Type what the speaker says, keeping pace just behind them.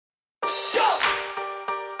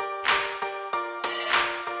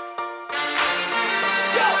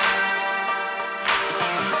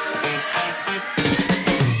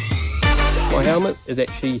helmet is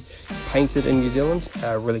actually painted in New Zealand.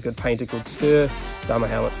 A really good painter called Stir. Done my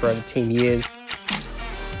helmets for over 10 years.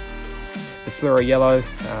 The fluoro yellow,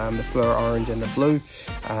 the fluoro orange and the blue.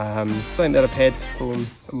 Something that I've had for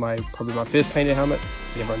probably my first painted helmet.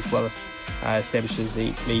 Everyone's well establishes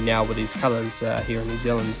me now with these colours here in New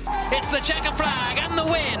Zealand. It's the checker flag and the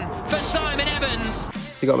win for Simon Evans.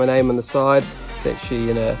 So you got my name on the side. It's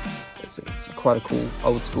actually in it's quite a cool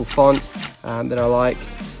old school font that I like.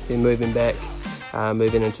 Then moving back,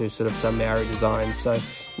 moving into sort of some Maori design. So you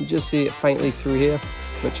can just see it faintly through here.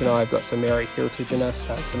 Mitch and I have got some Maori heritage in us,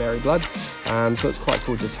 some Maori blood. So it's quite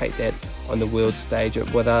cool to take that on the world stage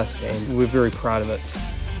with us, and we're very proud of it.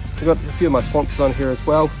 I've got a few of my sponsors on here as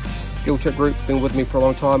well. Gilchip Group's been with me for a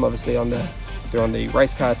long time, obviously they're on the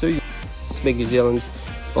race car too. Smeg New Zealand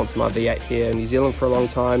sponsor my V8 here in New Zealand for a long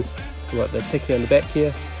time. We've got the ticky on the back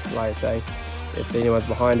here. Like I say, if anyone's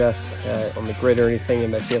behind us on the grid or anything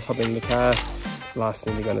and they see us hopping in the car, the last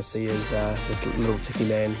thing they're going to see is this little ticky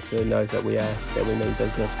man, so it knows that we mean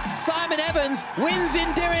business. Simon Evans wins in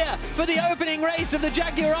Diriyah for the opening race of the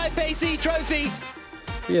Jaguar I-PACE eTROPHY.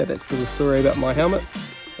 Yeah, that's the little story about my helmet.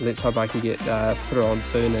 Let's hope I can get put it on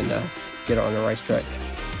soon and get it on a racetrack.